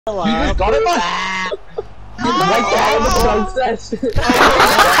You just got it, man! Right there in the process!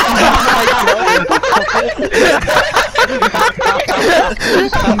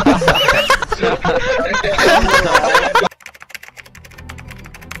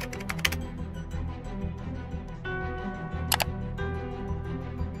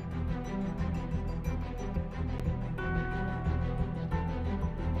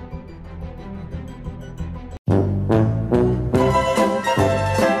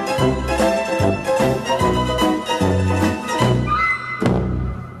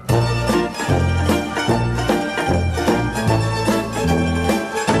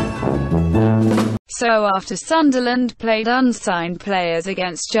 So after Sunderland played unsigned players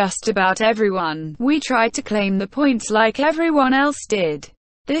against just about everyone, we tried to claim the points like everyone else did.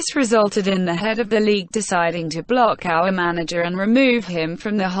 This resulted in the head of the league deciding to block our manager and remove him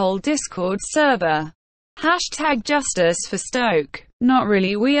from the whole Discord server. Hashtag justice for Stoke. Not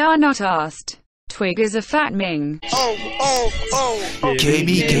really, we are not asked. Twig is a fat ming.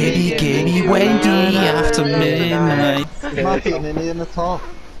 Gimme, Wendy after midnight. Martin in the top.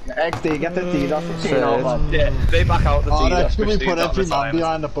 XD, get the D off. Yeah, they back out the D. That's when we put every man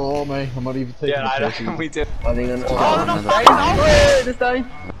behind the ball, mate. I'm not even taking I reckon we did. Oh, no, this time.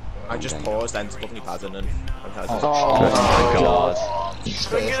 I just paused and put my pad in and Oh my god.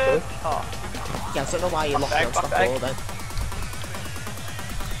 Bring it in. yeah, I don't know why you're locking on stuff all then.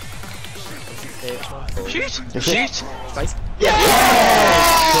 Shoot! Shoot! Right.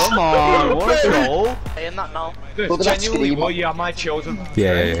 Come on, what a goal. In that now. Look at that Genuinely, scream. well, yeah, my children.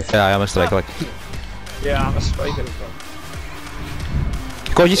 Yeah, I am a striker. Like. Yeah, I'm a striker as well.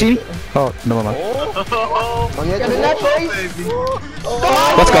 Go on, you see me? Oh, no, man. Oh, Get in that place!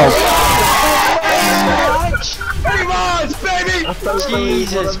 Let's go. pretty much, baby!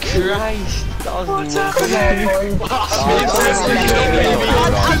 Jesus Christ. That was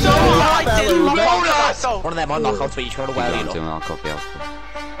One of them on knockouts where you try to well, you know. I'll copy out.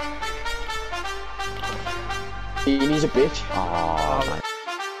 He's a bitch. Oh, man.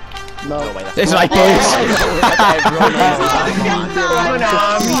 No. No way, that's It's like this.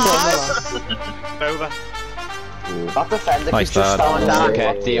 Over. That defender Nice could just start. stand down.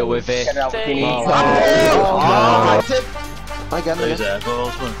 Okay, deal with it. Get out, Kenny. Oh, I get it.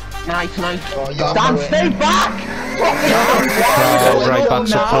 Nice. Dan, stay back! Right back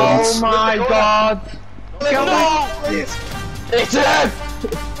to front. Oh my god! It's him!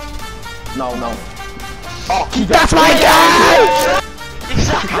 No. Oh, keep That's my guy!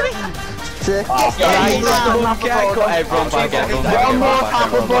 Exactly! Sick. Everyone back, One more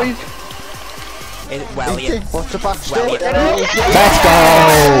tackle, boys. Well, yeah. What's the back Well, stick? Let's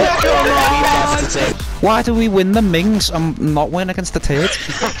go! Why do we win the Mings and not win against the Turds?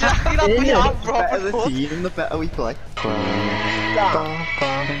 Exactly, that's we are proper The fun. team, the better we play. Who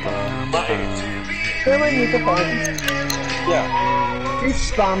I need to find? Yeah. You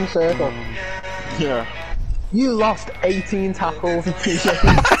spam circle. Yeah. You lost 18 tackles in 2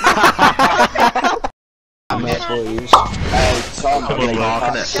 seconds.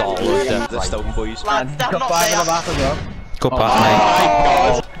 Solid, the Stoke boys. Lads, that's not fair. Good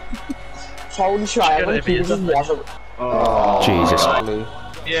pass, mate. Holy shit, I haven't seen this wasn't. Jesus.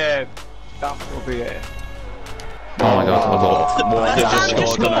 Yeah, that will be it. Oh my god, That's just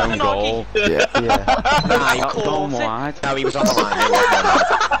just scored an own goal. Yeah. Done wide. No, he was on the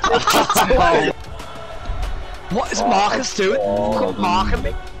line. What is Marcus doing? Come marking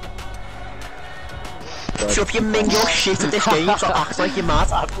me. Shut up, you ming your shit at this game, so acts like you're mad.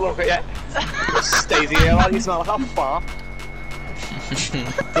 Look at you. Stays here like you smell like a fart.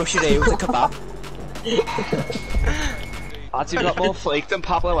 Brush your ear with a kebab. Lads, you've got more flake than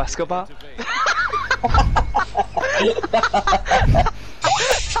Pablo Escobar. You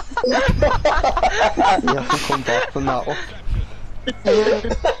have to come back from that one.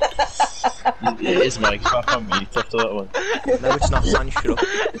 It is Mike, back on mute after that one. No, it's not, man, shut up.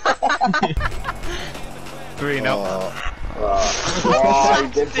 3-0.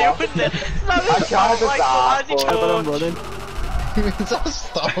 I did that. I tried to die, but I'm running. That's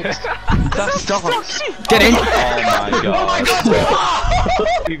stokes. Get in! Oh my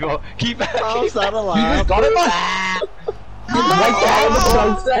god. You go. Keep it. How's that alive? You just got it, man! Right there in the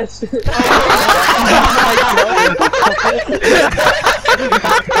process!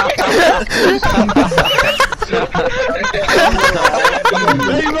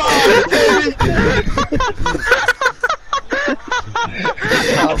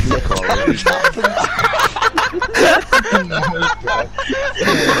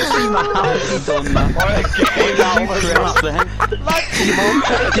 done that? What a game that was.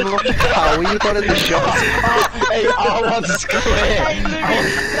 Give him up the power you got in the shot. Hey, I want to square. Hey, Louis,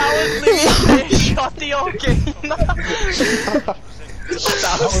 that was Louis' first shot the whole game.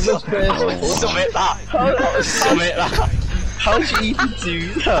 Submit that. How'd you even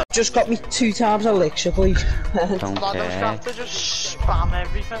do that? Just got me 2 times a lecture, please. Don't Lad, I'm care. to just spam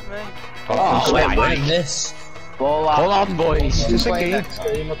everything, mate. Oh, we're winning this. Hold on, boys. Just a game.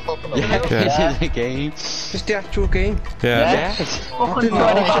 Yeah, this is a game. Just the actual game. Yeah. Yes. Oh,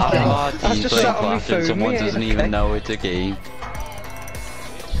 That's team just playing sat on my class and phone, someone yeah, doesn't okay. even know it's a game.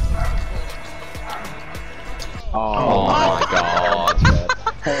 Oh my god.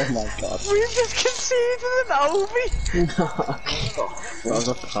 Oh my god. We just conceded an Obi. That was a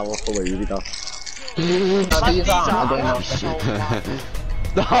powerful Obi, that. Lad, these are so bad.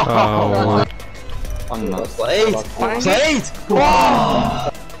 Oh. Played!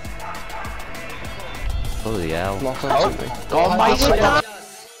 Holy hell. Oh my god!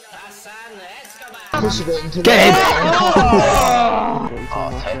 Get in!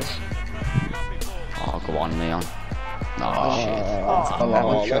 Oh, go on, Leon.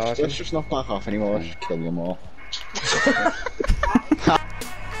 Oh, shit. Let's just not back off anymore, let's just kill them all.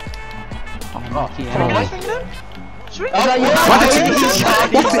 Sweet. What did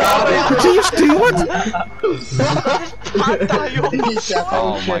you just do? What?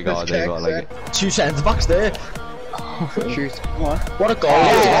 Oh my god, they got like it. 2 centre backs there. Shoot. What a goal!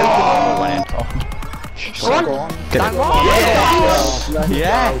 Go on. Get it.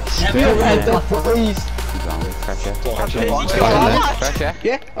 Yes! Please. Pressure.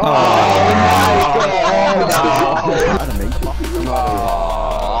 Yeah.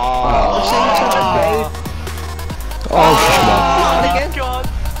 God.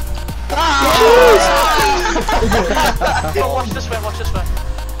 Watch this way, watch this way.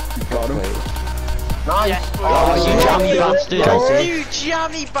 Got him. Yes, Oh, you jammy bastard. you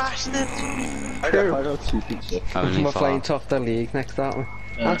jammy bastard. I got 2 pieces. Only We're playing four. top of the league next, aren't we?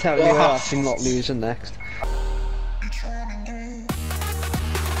 I'll tell you, we're not losing next.